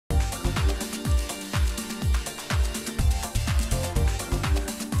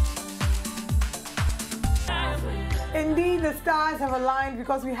Indeed, the stars have aligned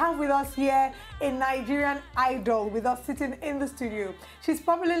because we have with us here a Nigerian idol with us sitting in the studio. She's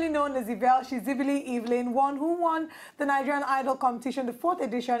popularly known as EVELLE. She's EVELLE, one who won the Nigerian Idol competition, the 4th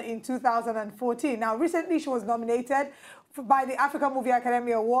edition in 2014. Now, recently she was nominated by the African Movie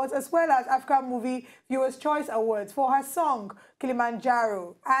Academy Awards as well as African Movie Viewers' Choice Awards for her song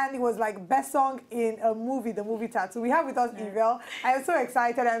Kilimanjaro, and it was like best song in a movie, the movie Tattoo. We have with us EVELLE. I am so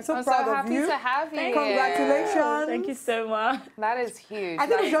excited. I'm so proud of you. I'm so happy to have you. Congratulations. Thank you so much. That is huge. I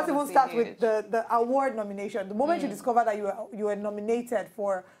think we just even start with the award nomination. The moment you discovered that you were nominated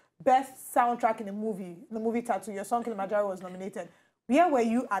for best soundtrack in a movie, the movie Tattoo, your song Kilimanjaro was nominated. Where were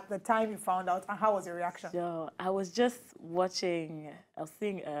you at the time you found out, and how was your reaction? So I was just watching, I was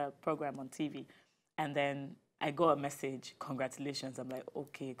seeing a program on TV, and then I got a message, congratulations. I'm like,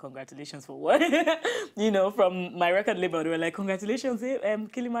 okay, congratulations for what? You know, from my record label, they were like, congratulations,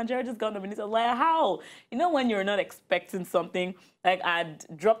 Kilimanjaro just got nominated. I was like, how? You know, when you're not expecting something, like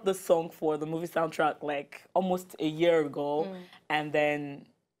I'd dropped the song for the movie soundtrack like almost a year ago, and then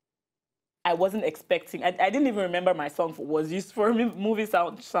I wasn't expecting, I didn't even remember my song was used for a movie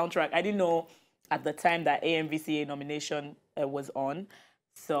soundtrack. I didn't know at the time that AMVCA nomination was on.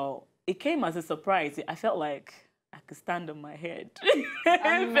 So it came as a surprise. I felt like I could stand on my head.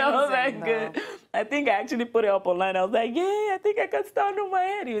 It felt like good. I think I actually put it up online. I was like, yeah, I think I can stand on my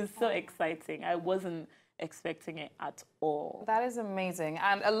head. It was so exciting. I wasn't expecting it at all. That is amazing.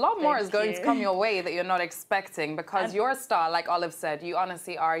 And a lot more is going to come your way that you're not expecting, because you're a star, like Olive said. You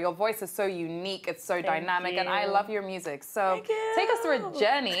honestly are. Your voice is so unique. It's so dynamic. And I love your music. So take us through a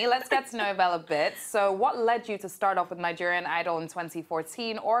journey. Let's get to know EVELLE a bit. So what led you to start off with Nigerian Idol in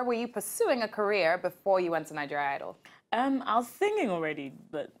 2014? Or were you pursuing a career before you went to Nigerian Idol? I was singing already,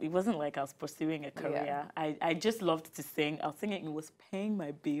 but it wasn't like I was pursuing a career. I just loved to sing. I was singing. It was paying my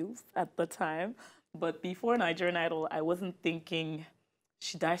bills at the time. But before Nigerian Idol, I wasn't thinking,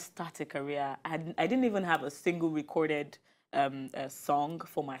 should I start a career? I didn't even have a single recorded song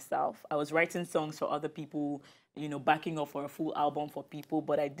for myself. I was writing songs for other people, you know, backing up for a full album for people,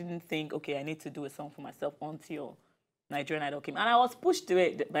 but I didn't think, okay, I need to do a song for myself until Nigerian Idol came. And I was pushed to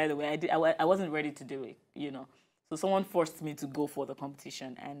it, by the way. I wasn't ready to do it, you know. So someone forced me to go for the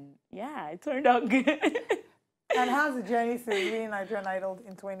competition, and yeah, it turned out good. And how's the journey to being Nigerian Idol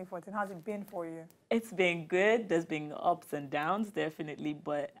in 2014? How's it been for you? It's been good. There's been ups and downs, definitely,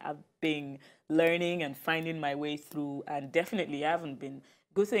 but I've been learning and finding my way through, and definitely I haven't been,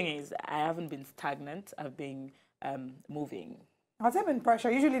 good thing is I haven't been stagnant. I've been moving. Has there been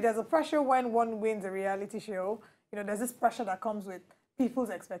pressure? Usually there's a pressure when one wins a reality show. You know, there's this pressure that comes with people's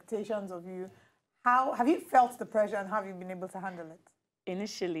expectations of you. How have you felt the pressure, and have you been able to handle it?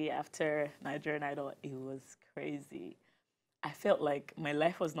 Initially, after Nigerian Idol, it was crazy. I felt like my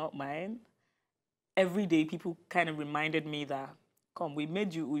life was not mine. Every day, people kind of reminded me that, come, we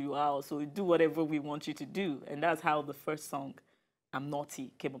made you who you are, so do whatever we want you to do. And that's how the first song, I'm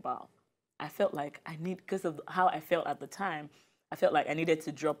Naughty, came about. I felt like because of how I felt at the time, I felt like I needed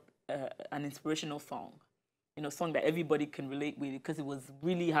to drop an inspirational song. You know, song that everybody can relate with, because it was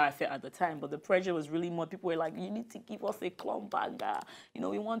really how I felt at the time. But the pressure was really more. People were like, you need to give us a clump banger. You know,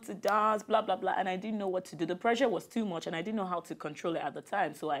 we want to dance, blah, blah, blah. And I didn't know what to do. The pressure was too much, and I didn't know how to control it at the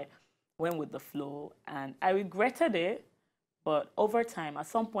time. So I went with the flow, and I regretted it. But over time, at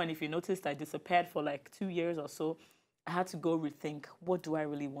some point, if you noticed, I disappeared for like 2 years or so. I had to go rethink, what do I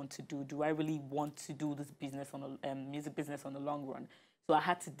really want to do? Do I really want to do this business on a music business on the long run? So I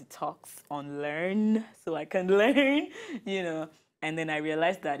had to detox, unlearn, so I can learn, you know. And then I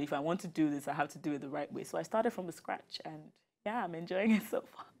realized that if I want to do this, I have to do it the right way. So I started from the scratch, and yeah, I'm enjoying it so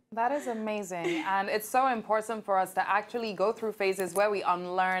far. That is amazing. And it's so important for us to actually go through phases where we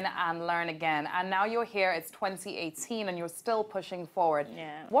unlearn and learn again. And now you're here, it's 2018, and you're still pushing forward.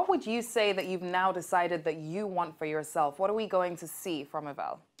 Yeah. What would you say that you've now decided that you want for yourself? What are we going to see from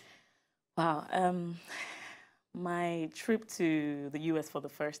EVELLE? Wow. My trip to the US for the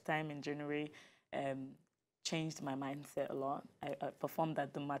first time in January changed my mindset a lot. I performed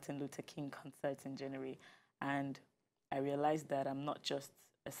at the Martin Luther King concert in January, and I realized that I'm not just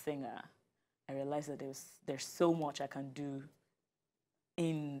a singer. I realized that there's so much I can do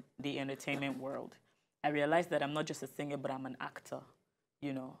in the entertainment world. I realized that I'm not just a singer, but I'm an actor,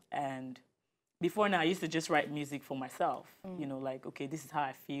 you know. And before now, I used to just write music for myself, you know, like, okay, this is how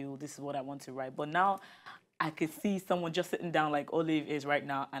I feel, this is what I want to write. But now I could see someone just sitting down like Olive is right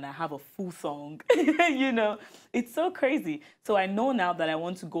now, and I have a full song, you know. It's so crazy. So I know now that I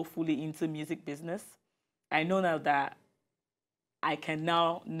want to go fully into music business. I know now that I can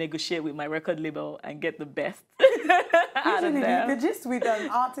now negotiate with my record label and get the best out of Usually, them. the gist with an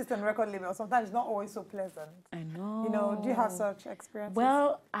artist and record label sometimes is not always so pleasant. I know. You know, do you have such experiences?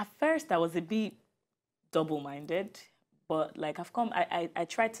 Well, at first I was a bit double-minded, but like I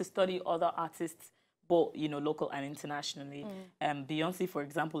tried to study other artists, both, you know, local and internationally. Beyonce, for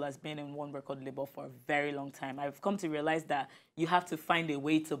example, has been in one record label for a very long time. I've come to realize that you have to find a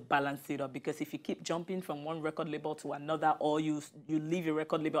way to balance it up, because if you keep jumping from one record label to another, or you leave your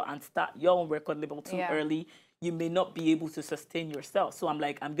record label and start your own record label too early, you may not be able to sustain yourself. So I'm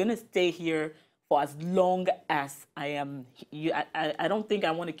like, I'm going to stay here for as long as I am. I don't think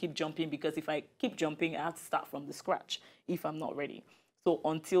I want to keep jumping, because if I keep jumping, I have to start from the scratch if I'm not ready. So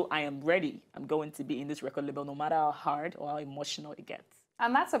until I am ready, I'm going to be in this record label, no matter how hard or how emotional it gets.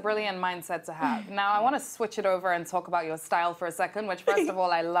 And that's a brilliant mindset to have. Now, I want to switch it over and talk about your style for a second, which, first of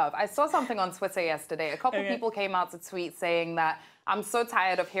all, I love. I saw something on Twitter yesterday. A couple people came out to tweet saying that, I'm so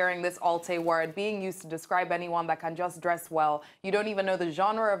tired of hearing this alte word being used to describe anyone that can just dress well. You don't even know the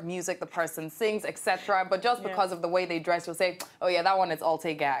genre of music the person sings, etc. But just because of the way they dress, you'll say, oh yeah, that one is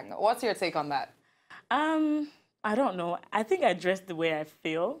alte gang. What's your take on that? I don't know. I think I dress the way I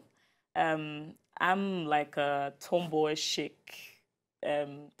feel. I'm like a tomboy chic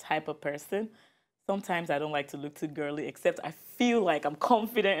type of person. Sometimes I don't like to look too girly, except I feel like I'm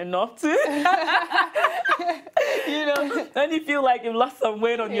confident enough to. You know, when you feel like you've lost some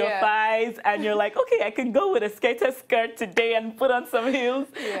weight on your thighs and you're like, okay, I can go with a skater skirt today and put on some heels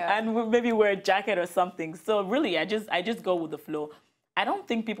and maybe wear a jacket or something. So really, I just go with the flow. I don't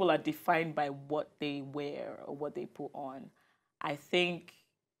think people are defined by what they wear or what they put on. I think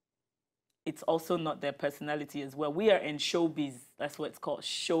it's also not their personality as well. We are in showbiz. That's what it's called,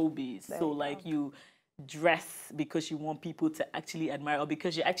 showbiz. So like you dress because you want people to actually admire, or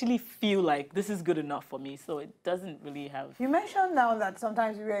because you actually feel like this is good enough for me. So it doesn't really have... You mentioned now that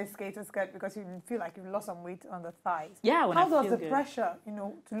sometimes you wear a skater skirt because you feel like you've lost some weight on the thighs. Yeah, when how I feel does the good. pressure, you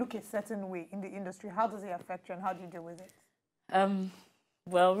know, to look a certain way in the industry, how does it affect you and how do you deal with it?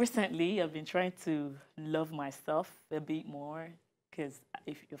 Well, recently I've been trying to love myself a bit more, because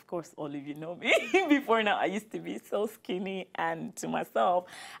of course, all of you know me. Before now, I used to be so skinny, and to myself,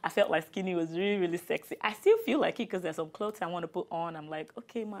 I felt like skinny was really, really sexy. I still feel like it because there's some clothes I want to put on. I'm like,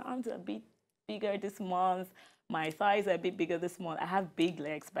 okay, my arms are a bit bigger this month. My thighs are a bit bigger this month. I have big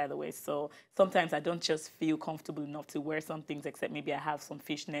legs, by the way, so sometimes I don't just feel comfortable enough to wear some things, except maybe I have some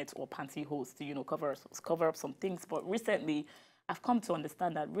fishnets or pantyhose to, you know, cover up some things. But recently, I've come to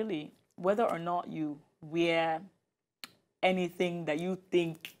understand that really, whether or not you wear anything that you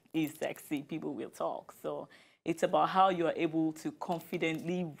think is sexy, people will talk. So it's about how you're able to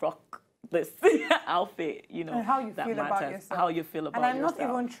confidently rock this outfit, you know, and how you that feel matters. about yourself. How you feel about yourself. And I'm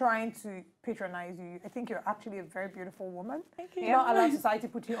not even trying to patronize you. I think you're actually a very beautiful woman. Thank you. You're not allowing society to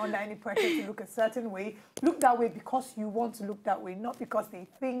put you under any pressure to look a certain way. Look that way because you want to look that way, not because they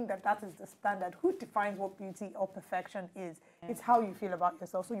think that that is the standard. Who defines what beauty or perfection is? It's how you feel about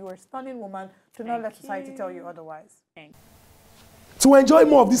yourself. So you're a stunning woman. Do not let society tell you otherwise. Thanks. To enjoy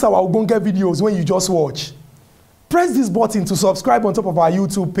more of these our Ogbonge videos when you just watch, press this button to subscribe on top of our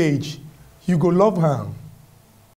YouTube page. You go love her.